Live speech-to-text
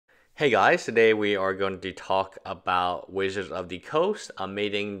Hey guys, today we are going to talk about Wizards of the Coast,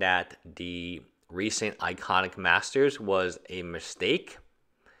 admitting that the recent Iconic Masters was a mistake,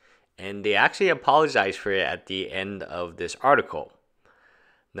 and they actually apologized for it at the end of this article.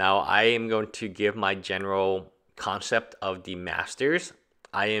 Now, I am going to give my general concept of the Masters.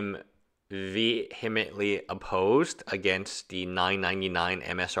 I am vehemently opposed against the $9.99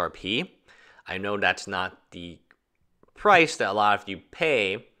 MSRP. I know that's not the price that a lot of you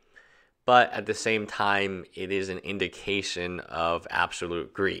pay, but at the same time, it is an indication of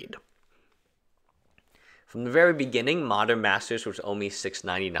absolute greed. From the very beginning, Modern Masters was only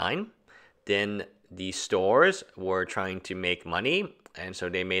 $6.99. Then the stores were trying to make money, and so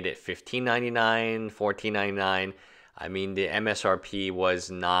they made it $15.99, $14.99. I mean, the MSRP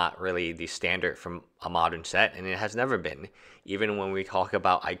was not really the standard from a modern set, and it has never been. Even when we talk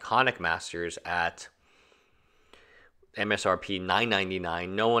about Iconic Masters at MSRP $9.99,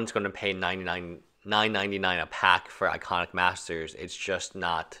 no one's going to pay $9.99 a pack for Iconic Masters. It's just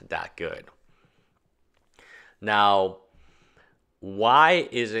not that good. Now, why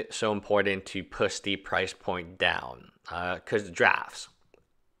is it so important to push the price point down? Because the drafts.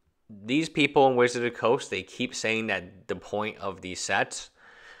 These people in Wizards of the Coast, they keep saying that the point of these sets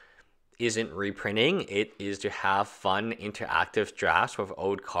isn't reprinting. It is to have fun, interactive drafts with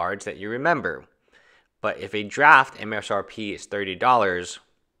old cards that you remember. But if a draft MSRP is $30,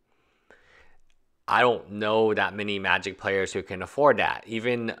 I don't know that many Magic players who can afford that.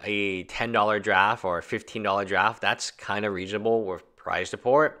 Even a $10 draft or a $15 draft, that's kind of reasonable with prize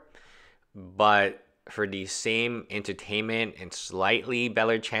support. But for the same entertainment and slightly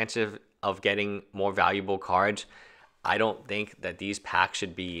better chances of getting more valuable cards, I don't think that these packs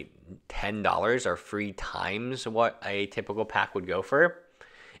should be $10 or 3 times what a typical pack would go for.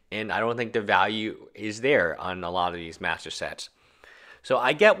 And I don't think the value is there on a lot of these master sets. So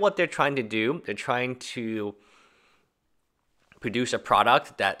I get what they're trying to do. They're trying to produce a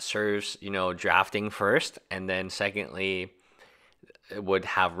product that serves, drafting first, and then secondly, it would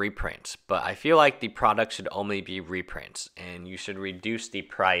have reprints. But I feel like the product should only be reprints, and you should reduce the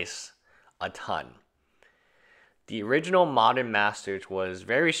price a ton. The original Modern Masters was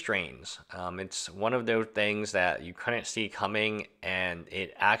very strange. It's one of those things that you couldn't see coming, and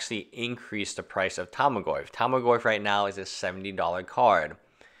it actually increased the price of Tamagotchi. Tamagotchi right now is a $70 card.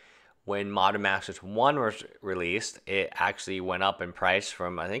 When Modern Masters 1 was released, it actually went up in price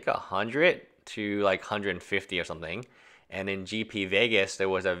from, I think, 100 to like 150 or something. And in GP Vegas, there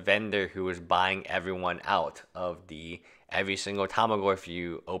was a vendor who was buying everyone out of every single Tamagotchi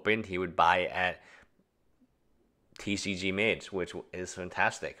you opened, he would buy it at TCG Mids, which is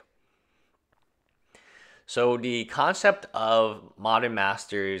fantastic. So the concept of Modern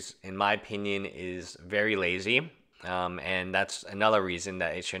Masters, in my opinion, is very lazy, and that's another reason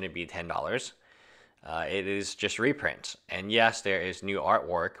that it shouldn't be $10. It is just reprints, and yes, there is new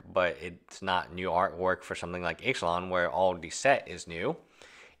artwork, but it's not new artwork for something like Ixalan, where all the set is new.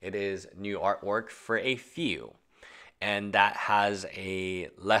 It is new artwork for a few, and that has a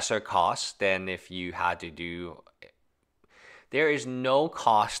lesser cost than if you had to do. There is no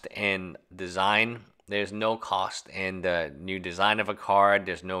cost in design. There's no cost in the new design of a card.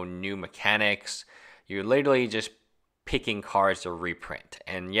 There's no new mechanics. You're literally just picking cards to reprint.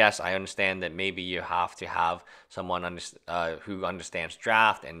 And yes, I understand that maybe you have to have someone who understands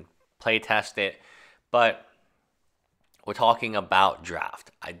draft and play test it. But we're talking about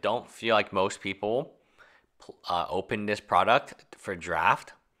draft. I don't feel like most people open this product for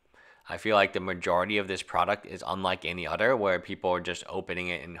draft. I feel like the majority of this product is unlike any other, where people are just opening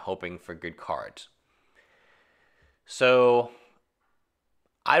it and hoping for good cards. So,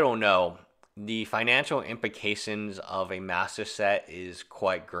 I don't know. The financial implications of a master set is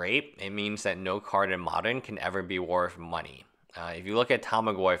quite great. It means that no card in Modern can ever be worth money. If you look at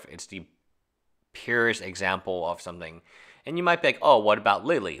Tamagotchi, it's the purest example of something. And you might be like, oh, what about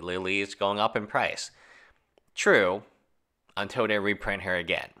Lily? Lily is going up in price. True, until they reprint her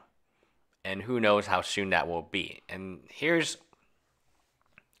again. And who knows how soon that will be. And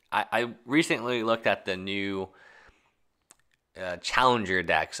I recently looked at the new Challenger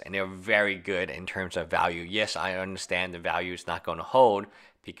decks, and they're very good in terms of value. Yes, I understand the value is not going to hold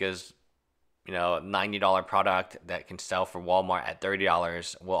because, $90 product that can sell for Walmart at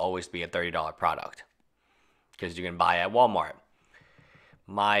 $30 will always be a $30 product because you can buy at Walmart.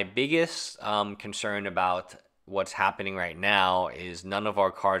 My biggest concern about what's happening right now is none of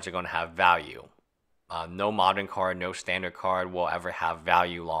our cards are going to have value. No modern card, no standard card will ever have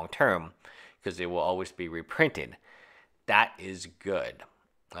value long term because it will always be reprinted. That is good.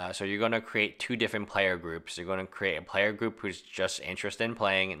 So you're going to create two different player groups. You're going to create a player group who's just interested in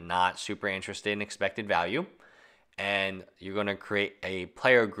playing, not super interested in expected value. And you're going to create a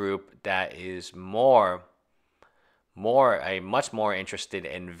player group that is much more interested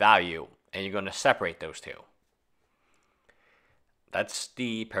in value. And you're going to separate those two. That's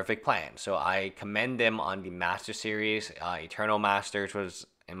the perfect plan. So I commend them on the Master Series. Eternal Masters was,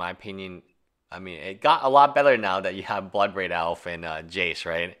 in my opinion, I mean, it got a lot better now that you have Bloodbraid Elf and Jace,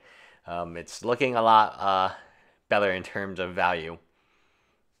 right? It's looking a lot better in terms of value.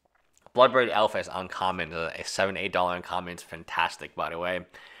 Bloodbraid Elf is uncommon. A $7, $8 uncommon is fantastic, by the way.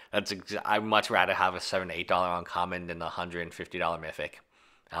 I'd much rather have a $7, $8 uncommon than a $150 mythic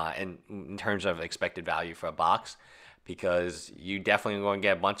in terms of expected value for a box. Because you definitely going to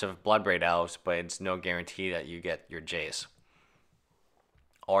get a bunch of Bloodbraid Elves, but it's no guarantee that you get your Jace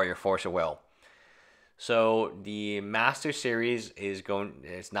or your Force of Will. So the Master Series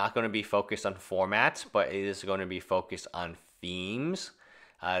it's not going to be focused on formats, but it is going to be focused on themes.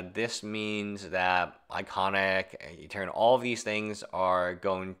 This means that Iconic, Eternal, all of these things are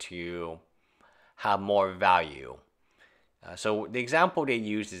going to have more value. So the example they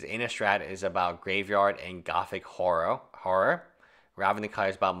use is Innistrad is about graveyard and gothic horror. Ravnica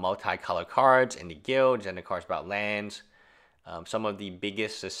is about multicolored cards and the guilds, and the cards about lands. Some of the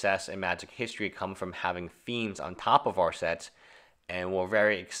biggest success in Magic history come from having themes on top of our sets, and we're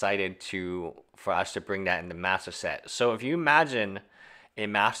very excited for us to bring that in the Master set. So if you imagine a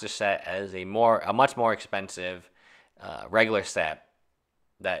Master set as a much more expensive regular set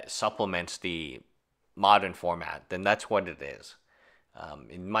that supplements the modern format, then that's what it is.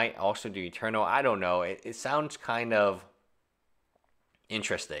 It might also do Eternal. I don't know. It sounds kind of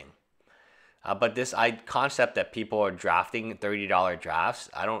interesting. But this concept that people are drafting $30 drafts,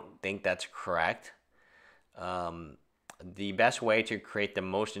 I don't think that's correct. The best way to create the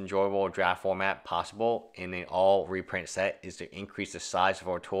most enjoyable draft format possible in an all reprint set is to increase the size of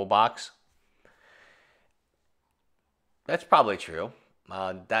our toolbox. That's probably true.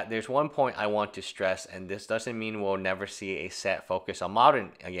 That there's one point I want to stress, and this doesn't mean we'll never see a set focus on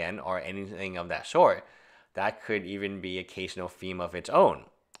modern again or anything of that sort. That could even be occasional theme of its own.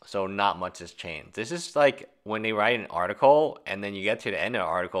 So not much has changed. This is like when they write an article and then you get to the end of the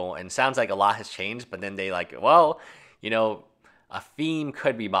article and it sounds like a lot has changed, but then they a theme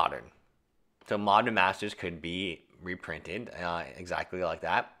could be modern. So Modern Masters could be reprinted exactly like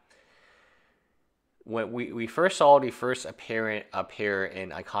that. When we first saw the first appear in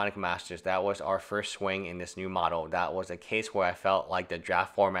Iconic Masters, that was our first swing in this new model. That was a case where I felt like the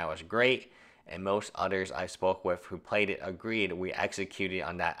draft format was great, and most others I spoke with who played it agreed we executed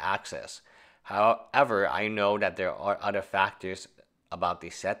on that axis. However, I know that there are other factors about the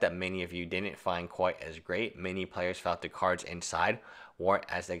set that many of you didn't find quite as great. Many players felt the cards inside weren't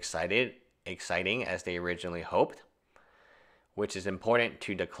as exciting as they originally hoped, which is important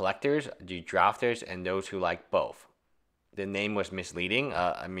to the collectors, the drafters, and those who like both. The name was misleading.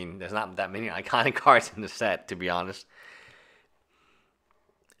 I mean, there's not that many iconic cards in the set, to be honest.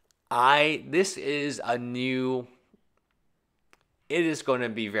 This is it is going to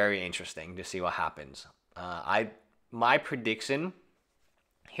be very interesting to see what happens. My prediction,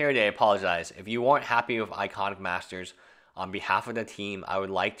 here today, I apologize. If you weren't happy with Iconic Masters, on behalf of the team, I would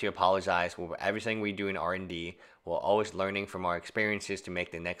like to apologize for everything we do in R&D. We're always learning from our experiences to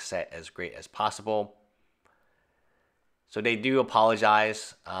make the next set as great as possible. So they do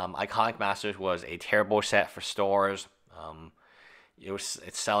apologize. Iconic Masters was a terrible set for stores.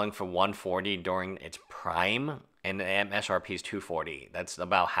 It's selling for $140 during its prime, and the MSRP is $240. That's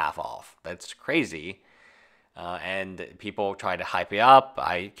about half off. That's crazy. And people try to hype it up.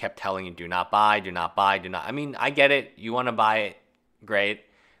 I kept telling you, do not buy, do not buy, do not. I mean, I get it. You want to buy it, great.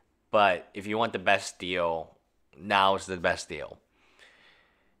 But if you want the best deal, now is the best deal.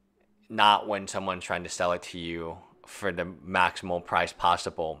 Not when someone's trying to sell it to you for the maximal price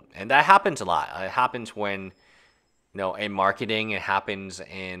possible. And that happens a lot. It happens when, in marketing, it happens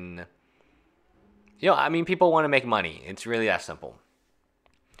in, people want to make money. It's really that simple.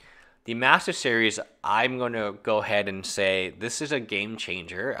 The Master Series, I'm going to go ahead and say this is a game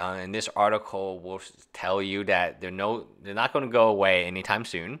changer. And this article will tell you that they're not going to go away anytime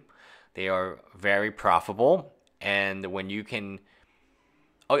soon. They are very profitable. And when you can...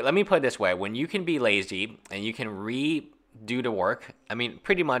 let me put it this way. When you can be lazy and you can redo the work,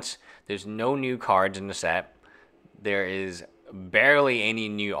 pretty much there's no new cards in the set. There is barely any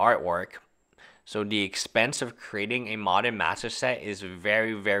new artwork. So the expense of creating a modern master set is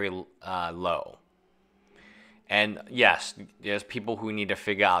very, very low. And yes, there's people who need to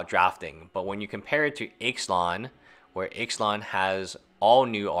figure out drafting. But when you compare it to Ixalan, where Ixalan has all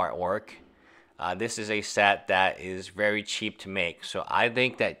new artwork. This is a set that is very cheap to make, so I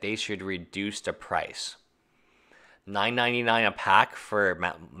think that they should reduce the price. $9.99 a pack for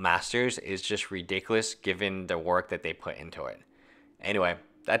Masters is just ridiculous given the work that they put into it. Anyway,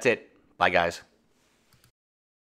 that's it. Bye, guys.